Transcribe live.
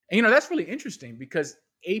And that's really interesting because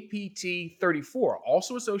APT 34,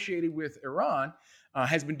 also associated with Iran,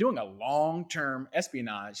 has been doing a long-term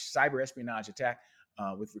cyber espionage attack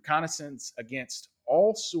with reconnaissance against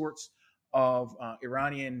all sorts of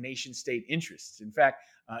Iranian nation-state interests. In fact,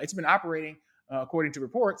 it's been operating, according to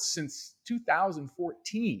reports, since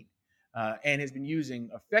 2014, and has been using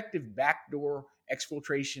effective backdoor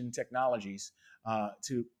exfiltration technologies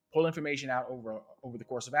to pull information out over the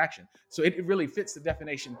course of action. So it really fits the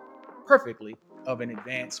definition perfectly of an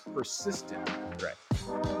advanced persistent threat.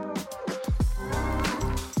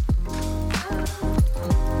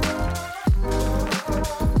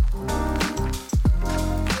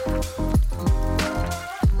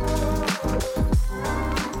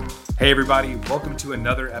 Hey everybody, welcome to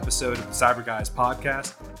another episode of the Cyber Guys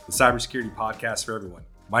podcast, the cybersecurity podcast for everyone.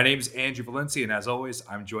 My name is Andrew Valencia, and as always,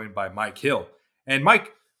 I'm joined by Mike Hill. And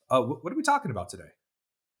Mike, what are we talking about today?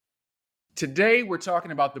 Today, we're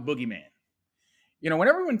talking about the boogeyman. When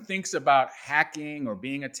everyone thinks about hacking or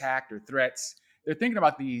being attacked or threats, they're thinking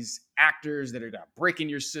about these actors that are going to break in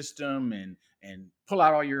your system and pull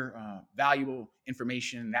out all your valuable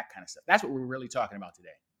information, that kind of stuff. That's what we're really talking about today.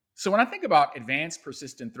 So when I think about advanced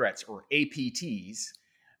persistent threats, or APTs,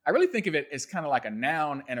 I really think of it as kind of like a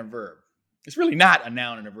noun and a verb. It's really not a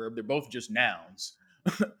noun and a verb. They're both just nouns.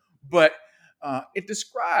 But it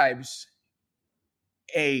describes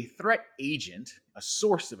a threat agent, a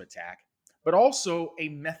source of attack, but also a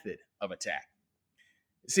method of attack.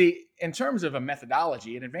 See, in terms of a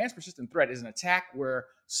methodology, an advanced persistent threat is an attack where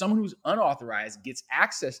someone who's unauthorized gets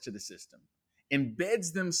access to the system,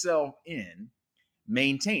 embeds themselves in,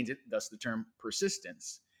 maintains it, thus the term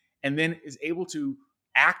persistence, and then is able to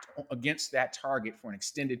act against that target for an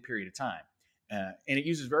extended period of time. And it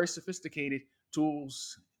uses very sophisticated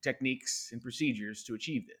tools, techniques, and procedures to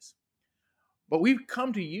achieve this. But we've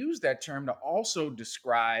come to use that term to also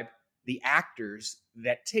describe the actors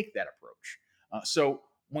that take that approach. So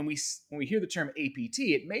when we hear the term APT,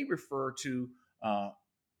 it may refer to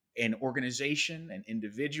an organization, an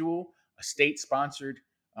individual, a state-sponsored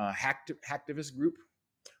hacktivist group,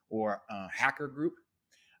 or hacker group.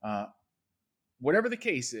 Whatever the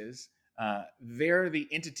case is, they're the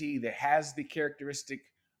entity that has the characteristic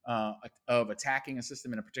of attacking a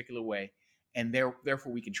system in a particular way, and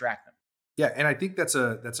therefore we can track them. Yeah, and I think that's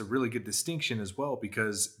a really good distinction as well,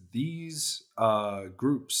 because these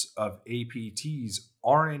groups of APTs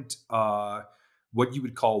aren't what you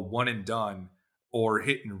would call one and done or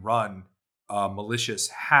hit and run malicious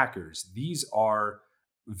hackers. These are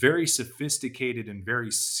very sophisticated and very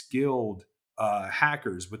skilled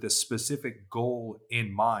hackers with a specific goal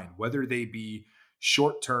in mind, whether they be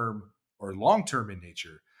short-term or long-term in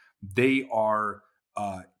nature. They are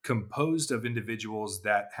composed of individuals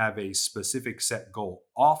that have a specific set goal.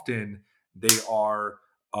 Often they are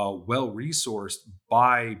well-resourced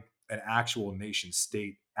by an actual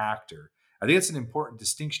nation-state actor. I think that's an important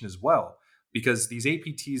distinction as well, because these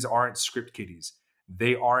APTs aren't script kiddies.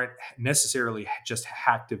 They aren't necessarily just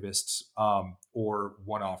hacktivists or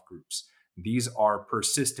one-off groups. These are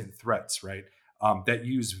persistent threats, right? That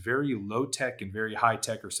use very low-tech and very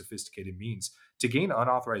high-tech or sophisticated means to gain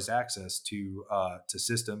unauthorized access to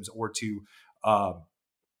systems, or to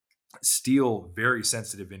steal very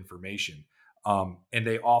sensitive information. And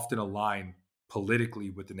they often align politically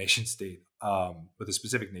with the nation state, with a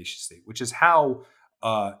specific nation state, which is how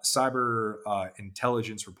cyber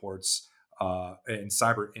intelligence reports and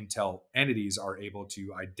cyber intel entities are able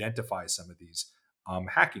to identify some of these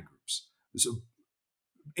hacking groups. So,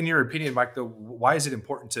 in your opinion, Mike, though, why is it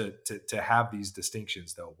important to have these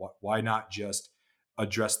distinctions, though? Why not just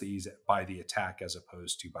address these by the attack as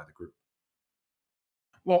opposed to by the group?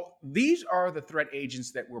 Well, these are the threat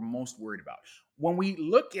agents that we're most worried about. When we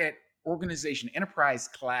look at organization, enterprise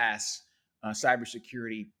class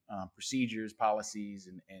cybersecurity procedures, policies,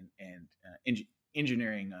 and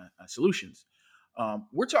engineering solutions,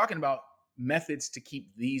 we're talking about methods to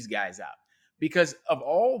keep these guys out. Because of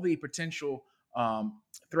all the potential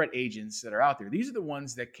threat agents that are out there, these are the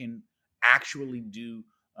ones that can actually do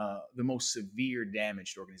the most severe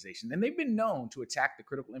damage to organizations. And they've been known to attack the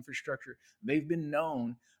critical infrastructure. They've been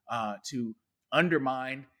known to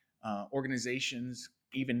undermine organizations,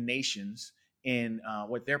 even nations, in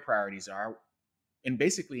what their priorities are, and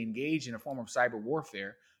basically engage in a form of cyber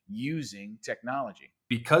warfare using technology.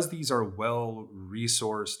 Because these are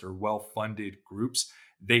well-resourced or well-funded groups,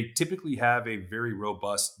 they typically have a very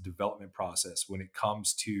robust development process when it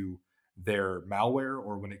comes to their malware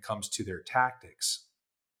or when it comes to their tactics.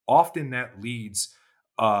 Often that leads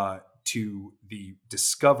to the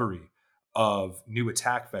discovery of new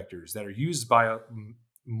attack vectors that are used by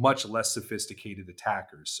much less sophisticated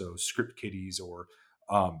attackers, so script kiddies or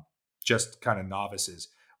um, just kind of novices,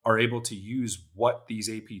 are able to use what these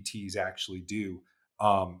APTs actually do,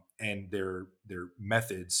 and their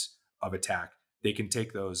methods of attack. They can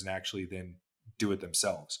take those and actually then do it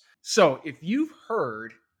themselves. So if you've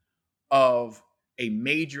heard of a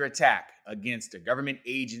major attack against a government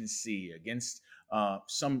agency, against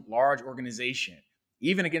some large organization,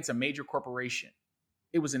 even against a major corporation,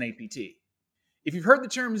 it was an APT. If you've heard the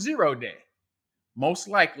term zero day, most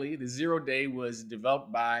likely the zero day was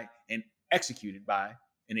developed by and executed by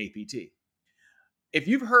an APT. If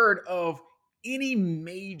you've heard of any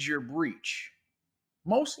major breach,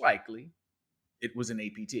 most likely it was an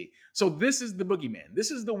APT. So this is the boogeyman. This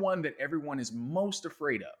is the one that everyone is most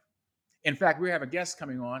afraid of. In fact, we have a guest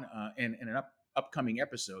coming on in an upcoming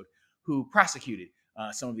episode who prosecuted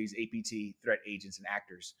some of these APT threat agents and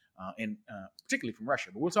actors, and particularly from Russia.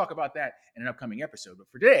 But we'll talk about that in an upcoming episode. But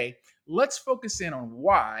for today, let's focus in on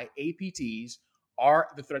why APTs are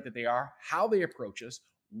the threat that they are, how they approach us,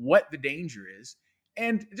 what the danger is,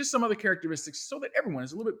 and just some other characteristics so that everyone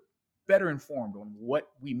is a little bit better informed on what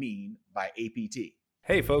we mean by APT.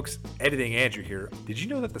 Hey folks, Editing Andrew here. Did you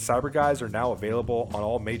know that the Cyber Guys are now available on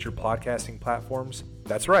all major podcasting platforms?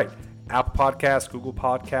 That's right. Apple Podcasts, Google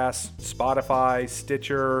Podcasts, Spotify,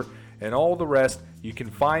 Stitcher, and all the rest. You can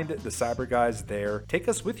find the Cyber Guys there. Take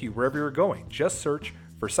us with you wherever you're going. Just search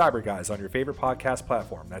for Cyber Guys on your favorite podcast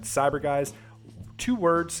platform. That's Cyber Guys, 2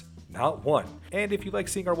 words, not 1. And if you like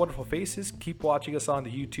seeing our wonderful faces, keep watching us on the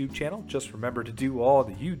YouTube channel. Just remember to do all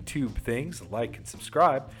the YouTube things, like and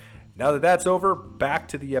subscribe. Now that that's over, back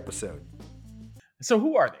to the episode. So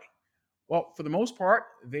who are they? Well, for the most part,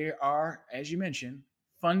 they are, as you mentioned,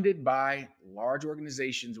 funded by large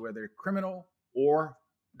organizations, whether criminal or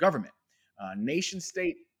government.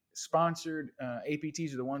 Nation-state sponsored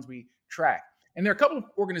APTs are the ones we track. And there are a couple of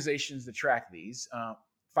organizations that track these.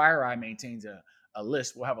 FireEye maintains a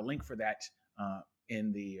list. We'll have a link for that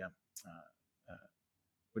in the,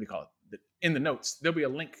 what do you call it? In the notes. There'll be a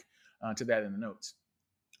link to that in the notes.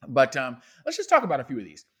 But let's just talk about a few of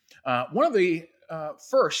these. One of the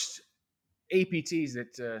first APTs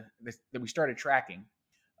that we started tracking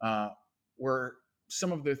were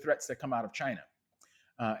some of the threats that come out of China.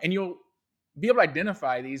 And you'll be able to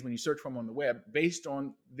identify these when you search for them on the web based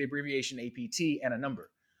on the abbreviation APT and a number.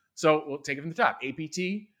 So we'll take it from the top. APT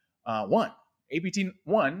 1. APT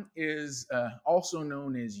 1 is also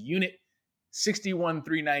known as Unit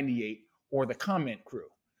 61398 or the Comment Crew.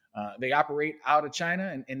 They operate out of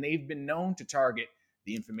China, and they've been known to target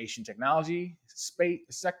the information technology space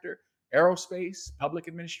sector, aerospace, public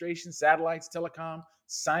administration, satellites, telecom,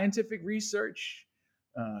 scientific research,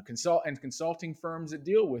 consulting firms that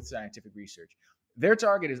deal with scientific research. Their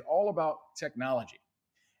target is all about technology.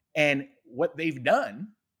 And what they've done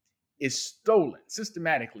is stolen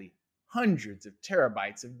systematically hundreds of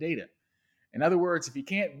terabytes of data. In other words, if you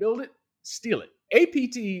can't build it, steal it.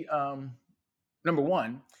 APT number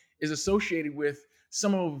 1 is associated with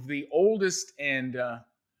some of the oldest and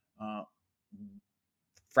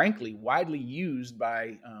frankly widely used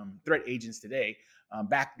by threat agents today,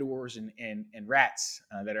 backdoors and rats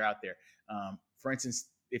that are out there. For instance,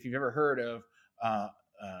 if you've ever heard of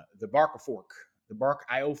the Bark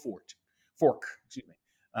IO fork, excuse me,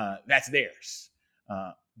 that's theirs.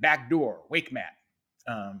 Backdoor, WakeMap,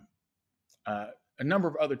 a number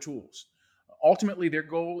of other tools. Ultimately, their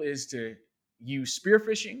goal is to use spear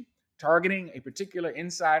phishing, targeting a particular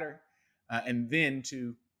insider, and then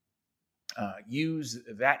to use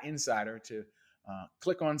that insider to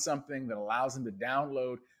click on something that allows them to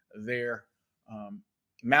download their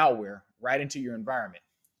malware right into your environment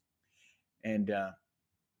and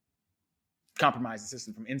compromise the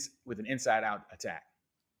system with an inside-out attack.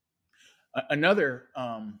 Another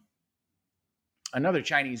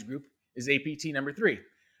Chinese group is APT number 3.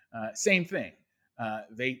 Same thing.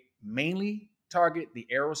 They mainly target the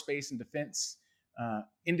aerospace and defense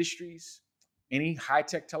industries, any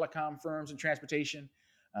high-tech telecom firms and transportation.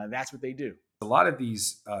 That's what they do. A lot of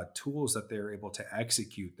these tools that they're able to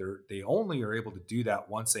execute, they only are able to do that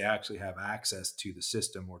once they actually have access to the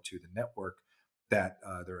system or to the network that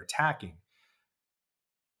they're attacking.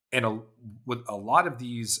 And with a lot of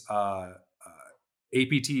these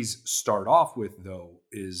APTs start off with, though,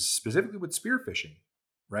 is specifically with spear phishing,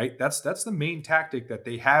 right? That's the main tactic that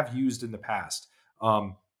they have used in the past.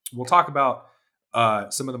 We'll talk about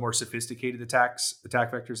some of the more sophisticated attack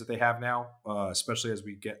vectors that they have now, especially as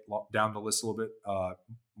we get down the list a little bit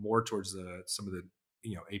more towards some of the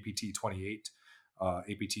APT 28,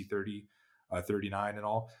 APT 30, 39, and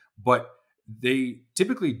all. But they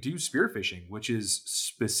typically do spear phishing, which is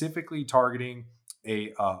specifically targeting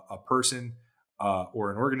a person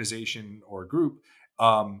or an organization or a group,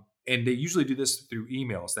 and they usually do this through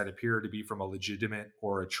emails that appear to be from a legitimate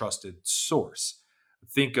or a trusted source.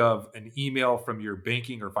 Think of an email from your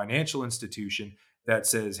banking or financial institution that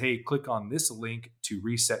says, "Hey, click on this link to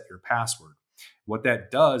reset your password." What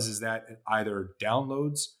that does is that it either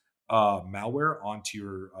downloads malware onto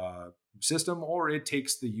your system, or it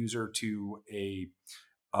takes the user to a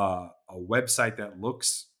website that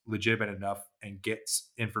looks legitimate enough and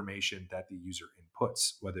gets information that the user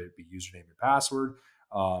inputs, whether it be username and password,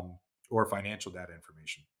 or financial data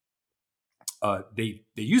information. They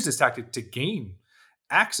use this tactic to gain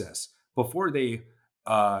access before they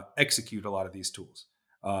execute a lot of these tools.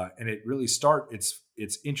 And it really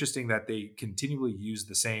it's interesting that they continually use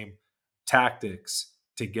the same tactics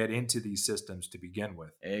to get into these systems to begin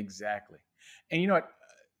with. Exactly. And you know what?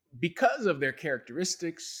 Because of their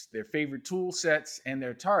characteristics, their favorite tool sets, and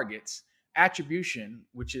their targets, attribution,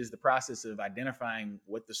 which is the process of identifying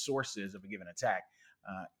what the source is of a given attack,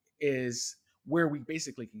 is where we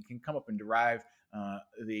basically can come up and derive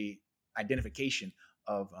the identification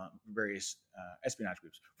of various espionage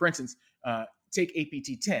groups. For instance, take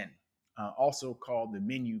APT-10, also called the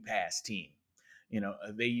Menu Pass Team.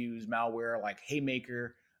 They use malware like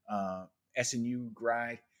Haymaker, SNU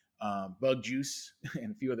Gride, Bug Juice,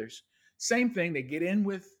 and a few others. Same thing. They get in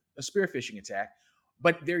with a spear phishing attack,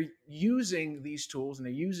 but they're using these tools and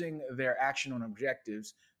they're using their action on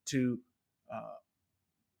objectives to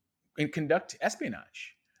and conduct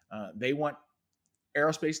espionage. They want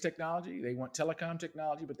aerospace technology, they want telecom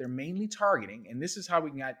technology, but they're mainly targeting, and this is how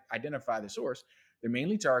we can identify the source. They're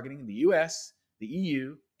mainly targeting the US, the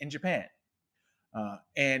EU, and Japan.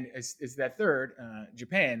 And it's that third,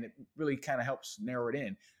 Japan, that really kind of helps narrow it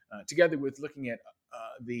in, together with looking at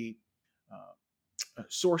the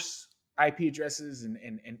source IP addresses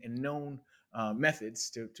and known methods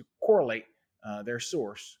to correlate their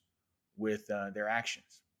source with their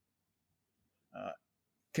actions.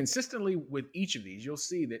 Consistently with each of these, you'll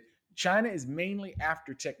see that China is mainly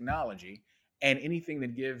after technology and anything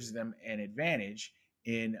that gives them an advantage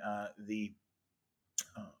in the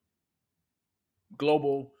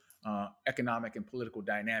global economic and political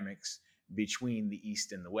dynamics between the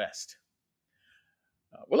East and the West.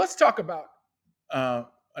 Well, let's talk about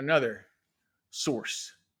another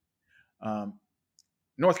source,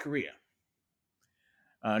 North Korea.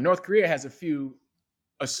 North Korea has a few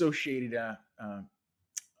associated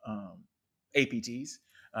APTs.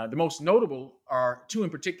 The most notable are two in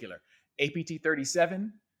particular: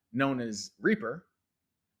 APT-37, known as Reaper,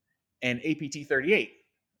 and APT-38,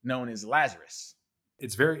 known as Lazarus.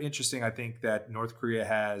 It's very interesting, I think, that North Korea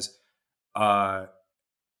has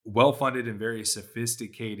well-funded and very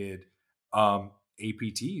sophisticated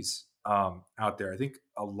APTs out there. I think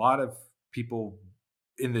a lot of people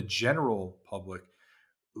in the general public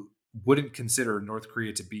wouldn't consider North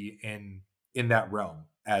Korea to be in that realm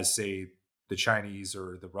as, say, the Chinese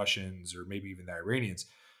or the Russians or maybe even the Iranians.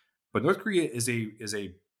 But North Korea is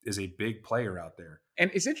a big player out there. And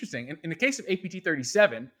it's interesting. In the case of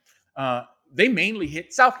APT-37, they mainly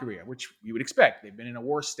hit South Korea, which you would expect. They've been in a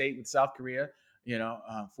war state with South Korea,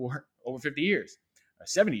 for over 50 years,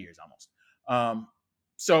 70 years almost.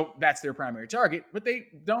 So that's their primary target, but they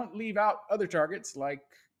don't leave out other targets like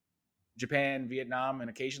Japan, Vietnam, and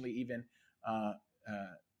occasionally even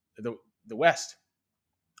the West.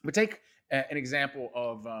 But take an example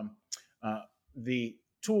of the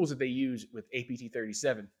tools that they use with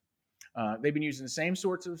APT-37. They've been using the same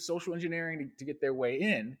sorts of social engineering to get their way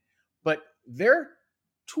in, but their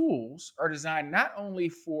tools are designed not only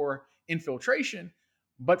for infiltration,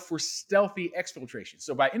 but for stealthy exfiltration.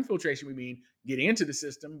 So by infiltration, we mean getting into the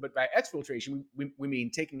system, but by exfiltration, we mean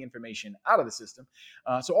taking information out of the system.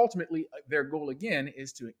 So ultimately, their goal again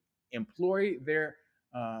is to employ their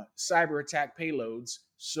cyber attack payloads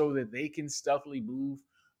so that they can stealthily move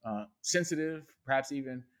sensitive, perhaps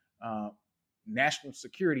even national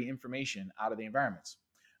security information out of the environments.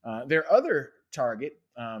 Their other target,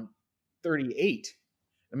 38,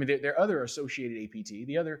 their other associated APT,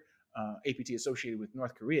 the other APT associated with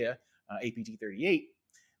North Korea, APT-38,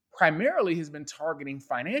 primarily has been targeting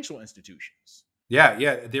financial institutions.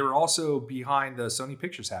 Yeah. They were also behind the Sony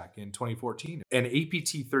Pictures hack in 2014. And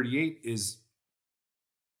APT-38 is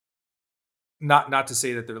not to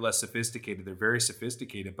say that they're less sophisticated. They're very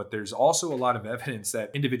sophisticated, but there's also a lot of evidence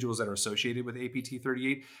that individuals that are associated with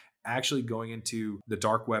APT-38 actually going into the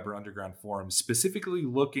dark web or underground forums, specifically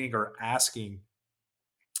looking or asking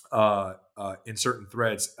in certain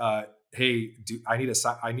threads, hey,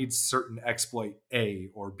 I need certain exploit A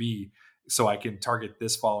or B so I can target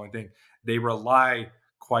this following thing. They rely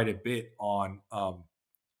quite a bit on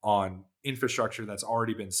infrastructure that's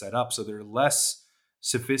already been set up. So they're less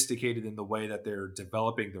sophisticated in the way that they're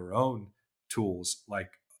developing their own tools like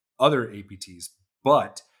other APTs,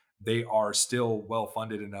 but they are still well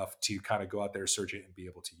funded enough to kind of go out there, search it, and be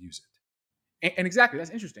able to use it. And exactly,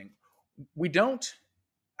 that's interesting. We don't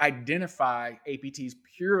identify APTs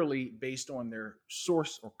purely based on their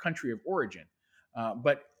source or country of origin,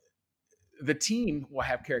 but the team will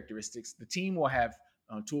have characteristics. The team will have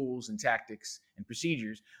tools and tactics and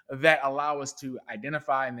procedures that allow us to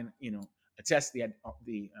identify and then attest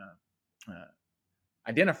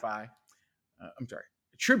identify. I'm sorry,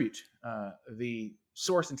 attribute the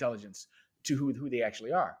source intelligence to who they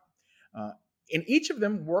actually are. And each of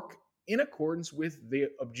them work in accordance with the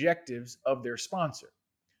objectives of their sponsor.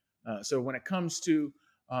 So when it comes to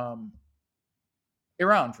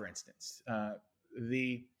Iran, for instance,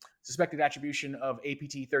 the suspected attribution of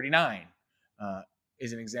APT 39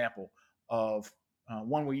 is an example of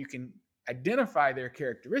one where you can identify their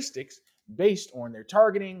characteristics based on their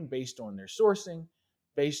targeting, based on their sourcing,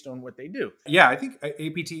 based on what they do. Yeah, I think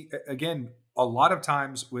APT, again, a lot of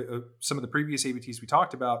times with some of the previous APTs we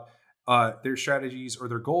talked about, their strategies or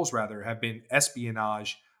their goals rather have been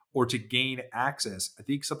espionage or to gain access. I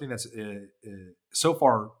think something that's so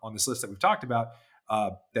far on this list that we've talked about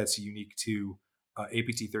that's unique to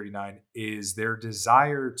APT 39 is their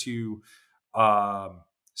desire to not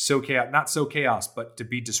sow chaos, but to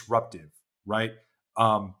be disruptive, right?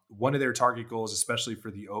 One of their target goals, especially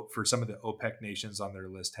for some of the OPEC nations on their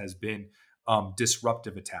list, has been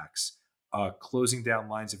disruptive attacks, closing down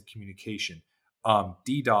lines of communication,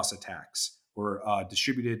 DDoS attacks, or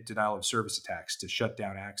distributed denial of service attacks to shut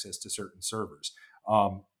down access to certain servers.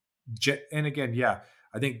 And again,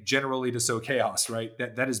 I think generally to sow chaos, right?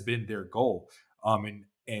 That has been their goal.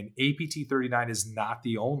 And APT 39 is not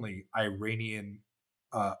the only Iranian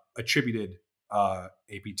attributed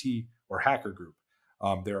APT or hacker group.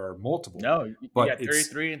 There are multiple. No, you got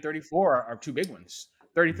 33 and 34 are two big ones.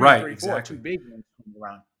 33 right, and 34 exactly. are two big ones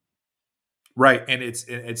around. Right, and it's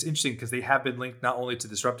interesting because they have been linked not only to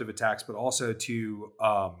disruptive attacks but also to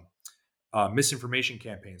misinformation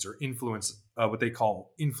campaigns or influence, what they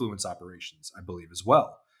call influence operations, I believe, as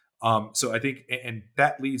well. So I think, and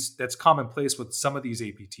that's commonplace with some of these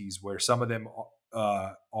APTs, where some of them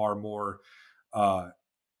are more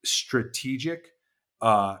strategic,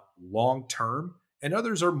 long term, and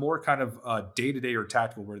others are more kind of day to day or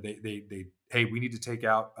tactical, where they hey, we need to take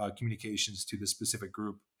out communications to this specific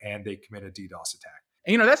group, and they commit a DDoS attack.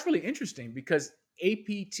 And that's really interesting because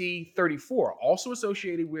APT 34, also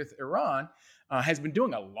associated with Iran, has been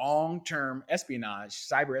doing a long-term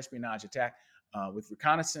cyber espionage attack with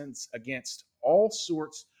reconnaissance against all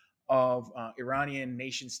sorts of Iranian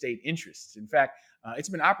nation-state interests. In fact, it's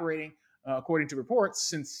been operating, according to reports,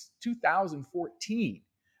 since 2014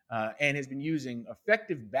 and has been using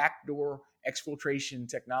effective backdoor exfiltration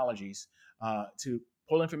technologies to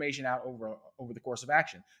pull information out over the course of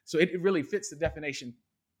action. So it really fits the definition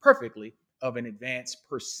perfectly of an advanced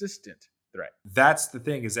persistent threat. That's the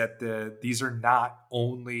thing, is that these are not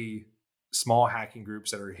only small hacking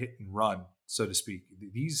groups that are hit and run, so to speak.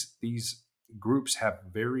 These groups have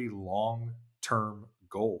very long-term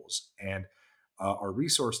goals and are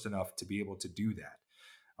resourced enough to be able to do that.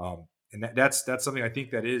 And that's something I think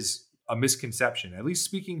that is a misconception, at least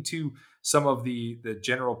speaking to some of the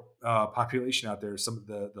general population out there, some of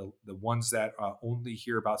the ones that only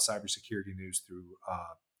hear about cybersecurity news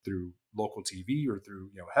through local TV or through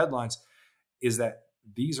headlines, is that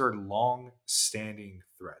these are long-standing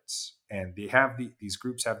threats, and these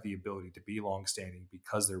groups have the ability to be long-standing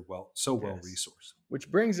because they're well resourced. Which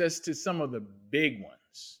brings us to some of the big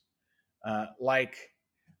ones, like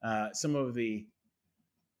some of the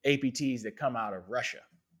APTs that come out of Russia.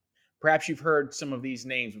 Perhaps you've heard some of these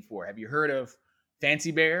names before. Have you heard of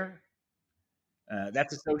Fancy Bear?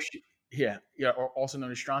 That's or also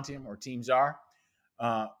known as Strontium or Team Czar,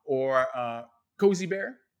 or Cozy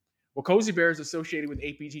Bear. Well, Cozy Bear is associated with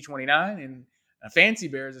APT 29, and Fancy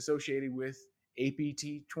Bear is associated with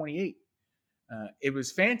APT 28. It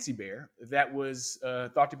was Fancy Bear that was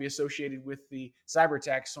thought to be associated with the cyber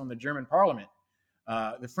attacks on the German parliament,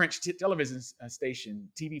 the French television station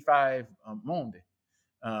TV5 Monde.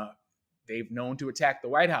 They've known to attack the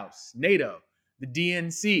White House, NATO, the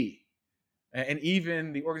DNC, and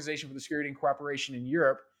even the Organization for the Security and Cooperation in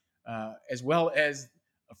Europe, as well as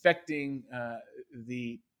affecting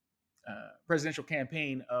the presidential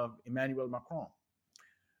campaign of Emmanuel Macron.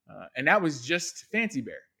 And that was just Fancy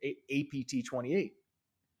Bear, APT 28.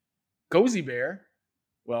 Cozy Bear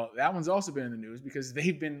Well, that one's also been in the news because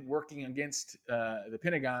they've been working against the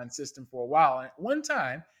Pentagon system for a while. And at one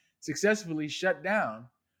time, successfully shut down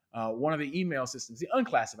one of the email systems, the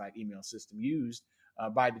unclassified email system used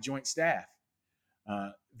by the Joint Staff.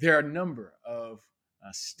 There are a number of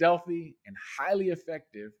stealthy and highly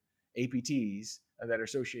effective APTs that are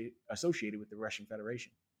associated with the Russian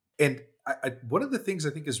Federation. And one of the things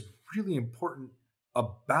I think is really important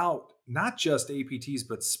about not just APTs,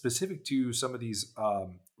 but specific to some of these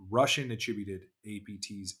Russian attributed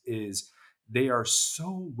APTs is they are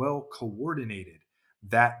so well coordinated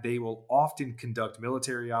that they will often conduct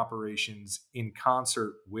military operations in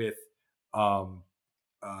concert with um,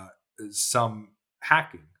 uh, some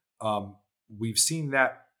hacking. We've seen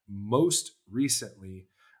that most recently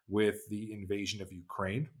with the invasion of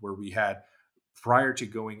Ukraine, where we had, prior to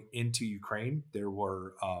going into Ukraine, there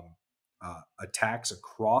were attacks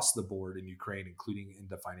across the board in Ukraine, including in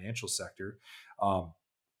the financial sector.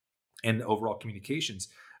 And overall communications.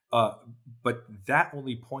 Uh, but that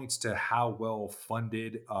only points to how well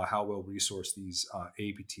funded, how well resourced these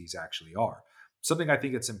APTs actually are. Something I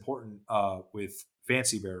think it's important with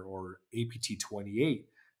Fancy Bear or APT 28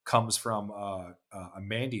 comes from a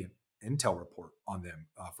Mandiant intel report on them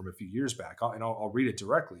from a few years back. I'll read it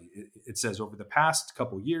directly. It says, over the past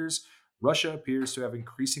couple years, Russia appears to have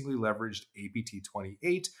increasingly leveraged APT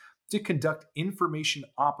 28 to conduct information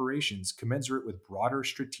operations commensurate with broader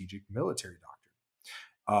strategic military doctrine.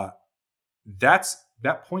 Uh,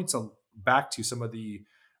 that points back to some of the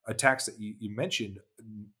attacks that you mentioned,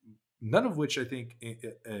 none of which I think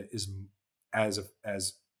is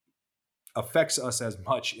as affects us as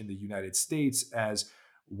much in the United States as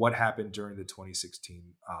what happened during the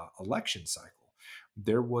 2016 election cycle.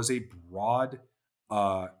 There was a broad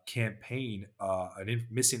campaign,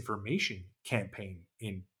 misinformation campaign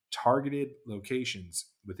in targeted locations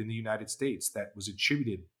within the United States that was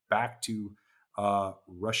attributed back to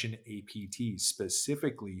Russian APTs,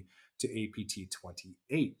 specifically to APT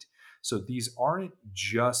 28. So these aren't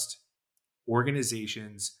just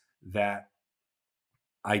organizations that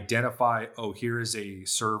identify, oh, here is a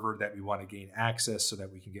server that we want to gain access so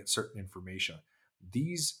that we can get certain information.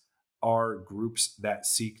 These are groups that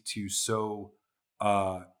seek to sow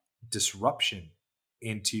disruption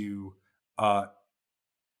into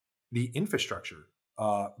the infrastructure,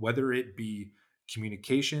 whether it be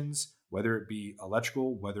communications, whether it be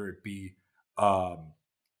electrical, whether it be um,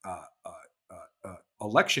 uh,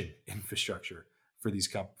 election infrastructure for these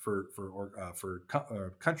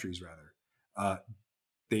countries rather. Uh,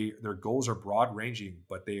 their goals are broad ranging,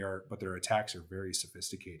 but their attacks are very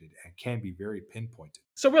sophisticated and can be very pinpointed.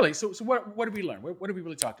 So really, so what did we learn? What did we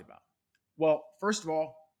really talked about? Well, first of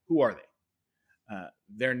all, who are they?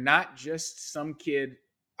 They're not just some kid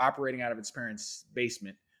operating out of its parents'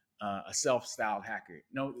 basement, a self-styled hacker.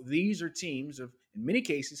 No, these are teams of, in many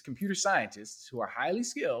cases, computer scientists who are highly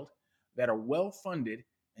skilled, that are well-funded,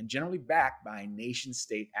 and generally backed by a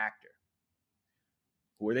nation-state actor.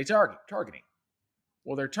 Who are they targeting?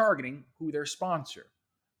 Well, they're targeting who their sponsor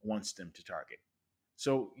wants them to target.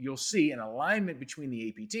 So you'll see an alignment between the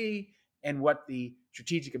APT and what the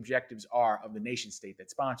strategic objectives are of the nation state that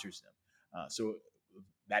sponsors them. So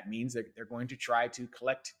that means that they're going to try to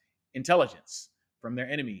collect intelligence from their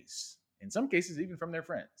enemies, in some cases, even from their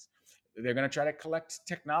friends. They're going to try to collect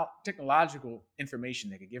technological information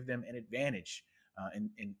that could give them an advantage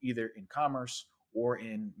in either in commerce or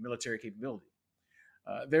in military capability.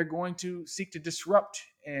 They're going to seek to disrupt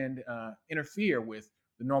and interfere with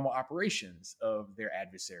the normal operations of their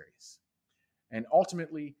adversaries, and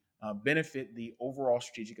ultimately benefit the overall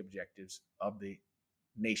strategic objectives of the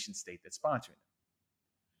nation state that's sponsoring them.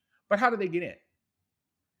 But how do they get in?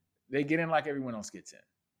 They get in like everyone else gets in.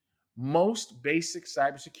 Most basic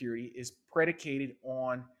cybersecurity is predicated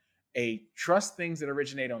on a trust things that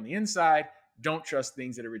originate on the inside, don't trust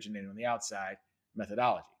things that originate on the outside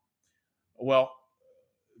methodology. Well,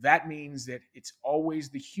 that means that it's always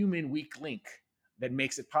the human weak link that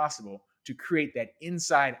makes it possible to create that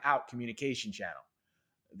inside out communication channel.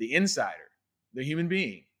 The insider, the human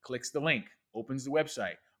being, clicks the link, opens the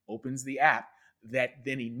website, opens the app that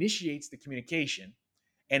then initiates the communication.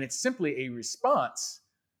 And it's simply a response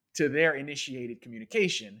to their initiated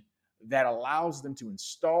communication that allows them to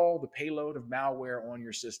install the payload of malware on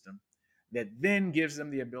your system that then gives them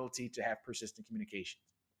the ability to have persistent communications.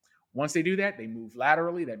 Once they do that, they move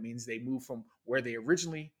laterally. That means they move from where they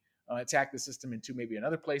originally attacked the system into maybe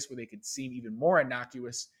another place where they could seem even more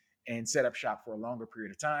innocuous and set up shop for a longer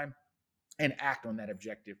period of time and act on that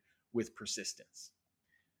objective with persistence.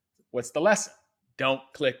 What's the lesson? Don't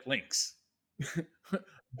click links.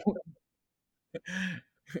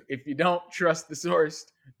 If you don't trust the source,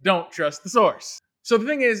 don't trust the source. So the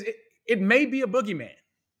thing is, it may be a boogeyman.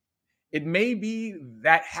 It may be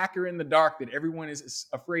that hacker in the dark that everyone is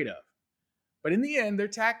afraid of. But in the end, their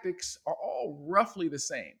tactics are all roughly the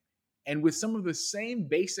same. And with some of the same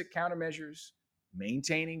basic countermeasures,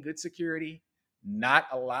 maintaining good security, not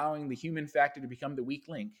allowing the human factor to become the weak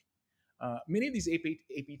link, many of these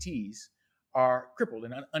APTs are crippled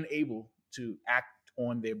and unable to act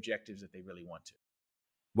on the objectives that they really want to.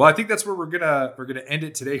 Well, I think that's where we're gonna end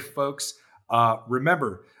it today, folks.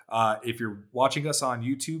 Remember, if you're watching us on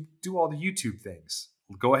YouTube, do all the YouTube things.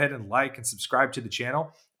 Go ahead and like and subscribe to the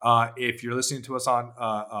channel. If you're listening to us on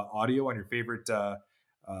audio on your favorite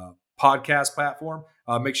podcast platform,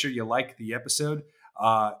 make sure you like the episode.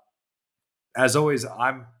 As always,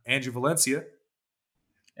 I'm Andrew Valencia.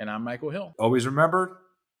 And I'm Michael Hill. Always remember,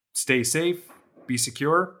 stay safe, be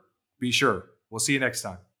secure, be sure. We'll see you next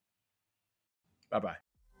time. Bye-bye.